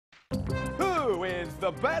Who is the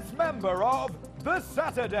best member of the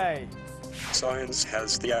Saturdays? Science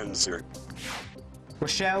has the answer.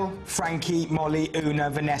 Rochelle, Frankie, Molly, Una,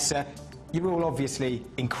 Vanessa, you're all obviously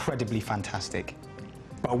incredibly fantastic.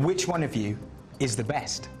 But which one of you is the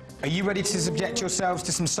best? Are you ready to subject yourselves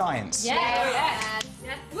to some science? Yes.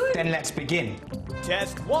 Then let's begin.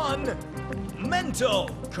 Test 1. Mental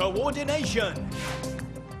coordination.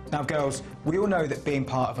 Now, girls, we all know that being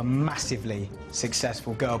part of a massively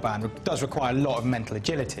successful girl band does require a lot of mental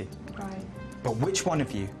agility. Right. But which one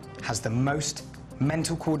of you has the most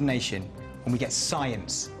mental coordination when we get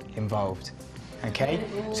science involved? Okay?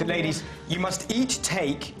 So, ladies, you must each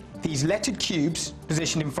take these lettered cubes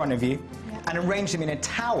positioned in front of you and arrange them in a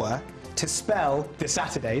tower to spell the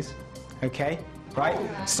Saturdays. Okay? Right?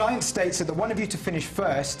 Science states that the one of you to finish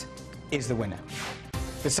first is the winner.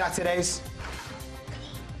 The Saturdays,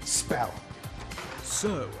 spell.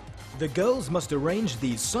 So, the girls must arrange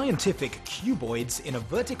these scientific cuboids in a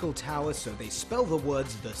vertical tower so they spell the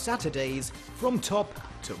words the Saturdays from top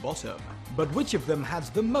to bottom. But which of them has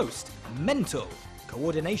the most mental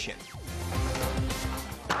coordination?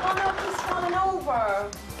 Oh no, he's falling over.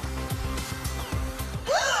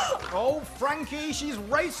 Oh, Frankie, she's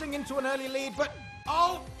racing into an early lead, but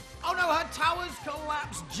oh no, her tower's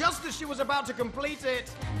collapsed just as she was about to complete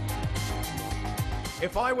it.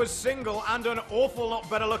 If I was single and an awful lot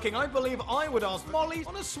better looking, I believe I would ask Molly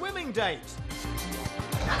on a swimming date.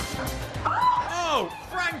 Oh,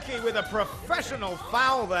 Frankie with a professional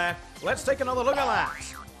foul there. Let's take another look at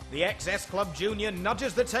that. The XS Club Junior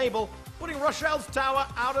nudges the table, putting Rochelle's tower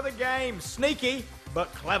out of the game. Sneaky,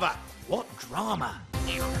 but clever. What drama.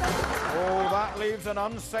 Oh, that leaves an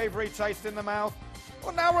unsavory taste in the mouth.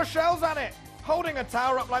 Well, now Rochelle's at it, holding a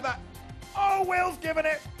tower up like that. Oh, Will's given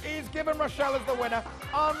it. He's given Rochelle as the winner.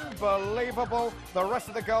 Unbelievable. The rest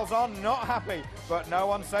of the girls are not happy, but no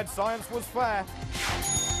one said science was fair.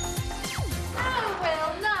 No,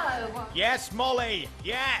 Will, no. Yes, Molly,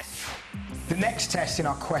 yes. The next test in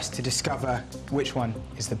our quest to discover which one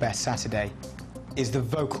is the best Saturday is the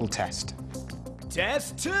vocal test.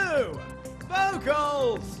 Test 2,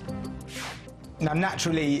 vocals. Now,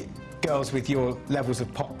 naturally, girls with your levels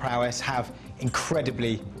of pop prowess have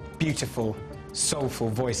incredibly beautiful, soulful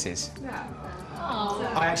voices.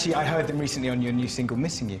 I heard them recently on your new single,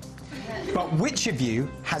 Missing You. But which of you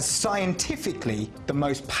has scientifically the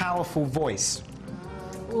most powerful voice?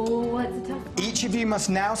 Oh, what's the tough? Each of you must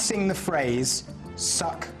now sing the phrase,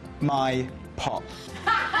 "Suck my pop."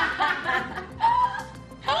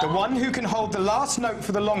 The one who can hold the last note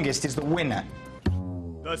for the longest is the winner.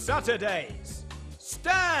 The Saturdays,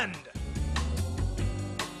 stand.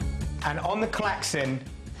 And on the klaxon,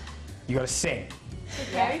 you gotta sing.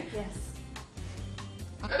 Okay. Yes.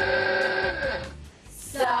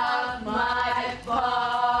 Suck my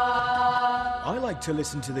pop. I like to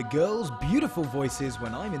listen to the girls' beautiful voices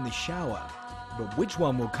when I'm in the shower. But which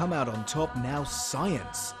one will come out on top now?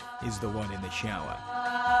 Science is the one in the shower.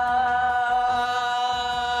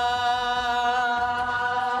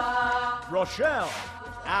 Rochelle,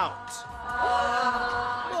 out.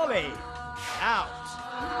 Molly, out.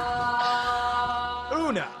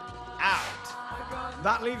 Una, out.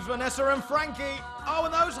 That leaves Vanessa and Frankie. Oh,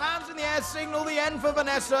 and those hands in the air signal the end for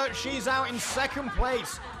Vanessa. She's out in second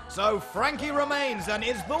place. So Frankie remains and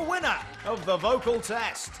is the winner of the vocal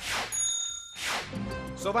test.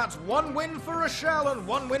 So that's one win for Rochelle and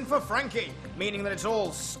one win for Frankie, meaning that it's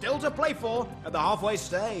all still to play for at the halfway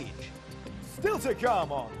stage. Still to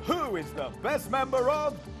come on who is the best member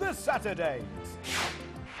of the Saturdays.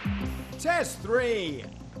 Test 3,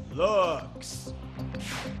 looks.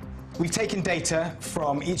 We've taken data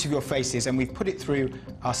from each of your faces and we've put it through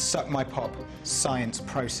our Suck My Pop science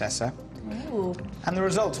processor. Ooh. And the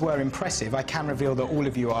results were impressive. I can reveal that all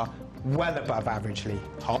of you are well above averagely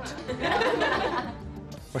hot.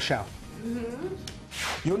 Rochelle,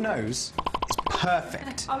 your nose is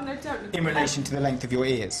perfect in relation to the length of your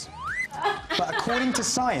ears. But according to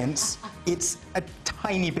science, it's a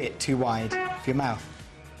tiny bit too wide for your mouth.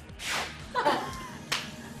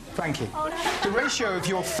 Frankie, the ratio of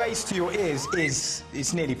your face to your ears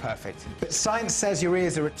is nearly perfect. But science says your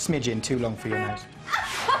ears are a smidgen too long for your nose.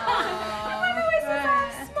 I always said how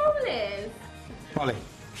small it is. Molly,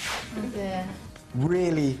 Yeah.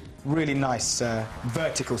 really, really nice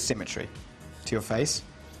vertical symmetry to your face.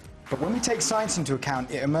 But when we take science into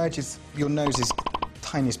account, it emerges your nose is the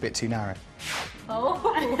tiniest bit too narrow. Oh.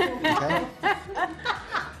 Okay?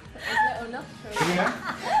 Do you know?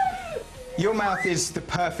 Your mouth is the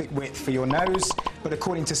perfect width for your nose, but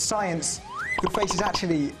according to science, your face is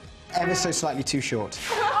actually ever so slightly too short.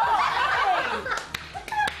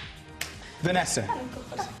 Vanessa,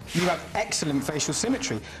 You have excellent facial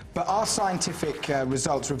symmetry, but our scientific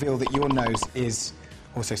results reveal that your nose is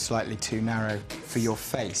also slightly too narrow for your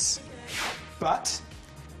face. But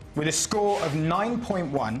with a score of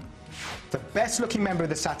 9.1, the best-looking member of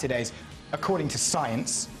the Saturdays, according to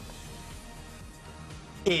science,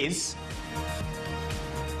 is...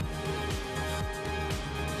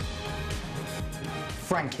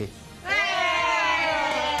 Frankie.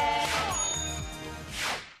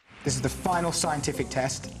 This is the final scientific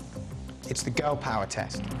test. It's the girl power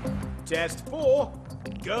test. Test 4,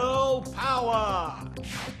 girl power.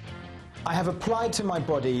 I have applied to my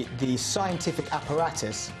body the scientific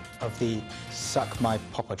apparatus of the Suck My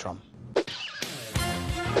Popotron.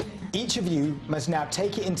 Each of you must now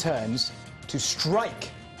take it in turns to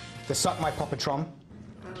strike the Suck My Popotron,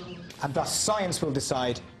 and thus science will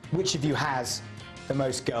decide which of you has the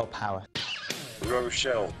most girl power.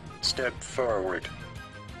 Rochelle, step forward.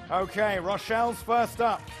 Okay, Rochelle's first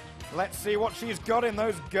up. Let's see what she's got in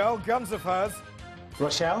those girl guns of hers.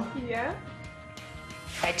 Rochelle, Yeah?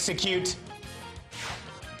 execute.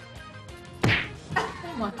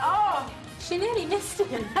 Oh, she nearly missed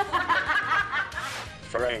it.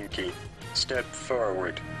 Frankie, step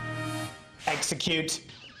forward. Execute.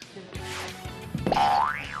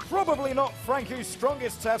 Probably not Frankie's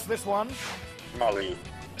strongest test, this one. Molly,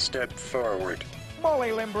 step forward.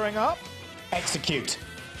 Molly limbering up. Execute.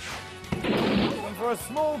 And for a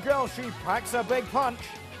small girl, she packs a big punch.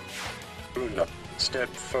 Una, step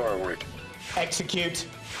forward. Execute.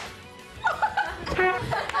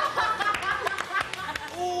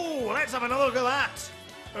 Ooh, let's have another look at that.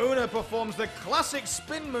 Una performs the classic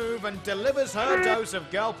spin move and delivers her dose of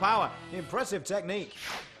girl power. Impressive technique.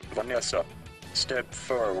 Vanessa, step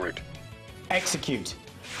forward. Execute.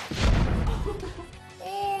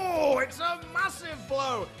 Oh, it's a massive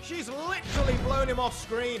blow. She's literally blown him off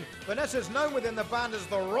screen. Vanessa's known within the band as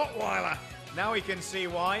the Rottweiler. Now we can see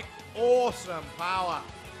why. Awesome power.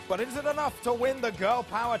 But is it enough to win the girl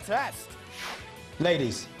power test?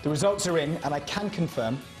 Ladies, the results are in, and I can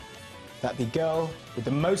confirm that the girl with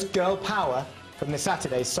the most girl power from the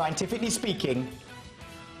Saturdays, scientifically speaking,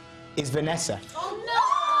 is Vanessa. Oh, no!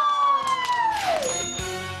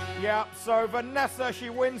 Yeah, so Vanessa, she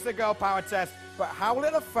wins the girl power test. But how will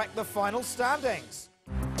it affect the final standings?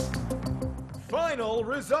 Final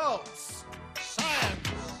results. Science.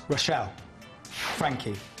 Rochelle,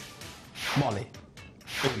 Frankie, Molly,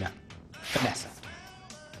 Una, Vanessa.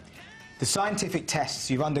 The scientific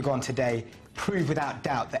tests you've undergone today prove without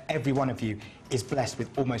doubt that every one of you is blessed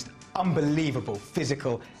with almost unbelievable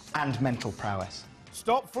physical and mental prowess.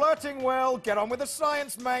 Stop flirting, Will. Get on with the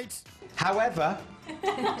science, mate. However,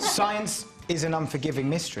 science is an unforgiving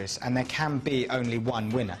mistress, and there can be only one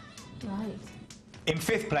winner. Right. In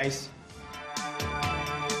fifth place,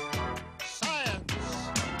 Science.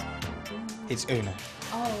 it's Una.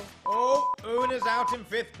 Oh. Oh, Una's out in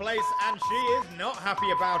fifth place, and she is not happy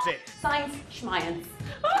about it. Science, schmience.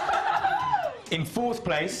 In fourth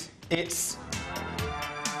place, it's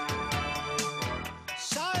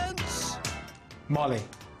Science. Molly.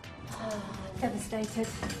 Devastated.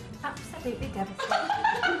 Absolutely devastated.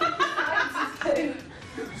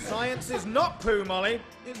 Science is not poo, Molly.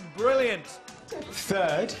 It's brilliant.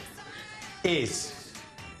 Third is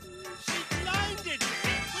Blinded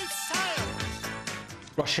with science.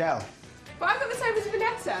 Rochelle. But I got the same as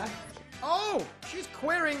Vanessa. Oh, she's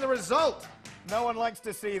querying the result. No one likes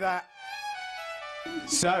to see that.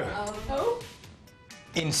 So, Oh?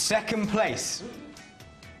 in second place,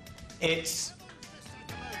 it's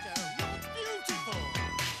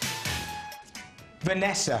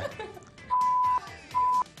Vanessa.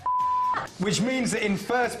 Which means that in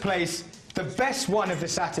first place, the best one of the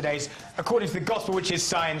Saturdays, according to the gospel, which is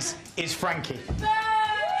science, is Frankie.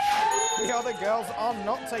 The other girls are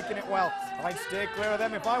not taking it well. I'd steer clear of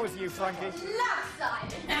them if I was you, Frankie. Last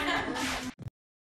side.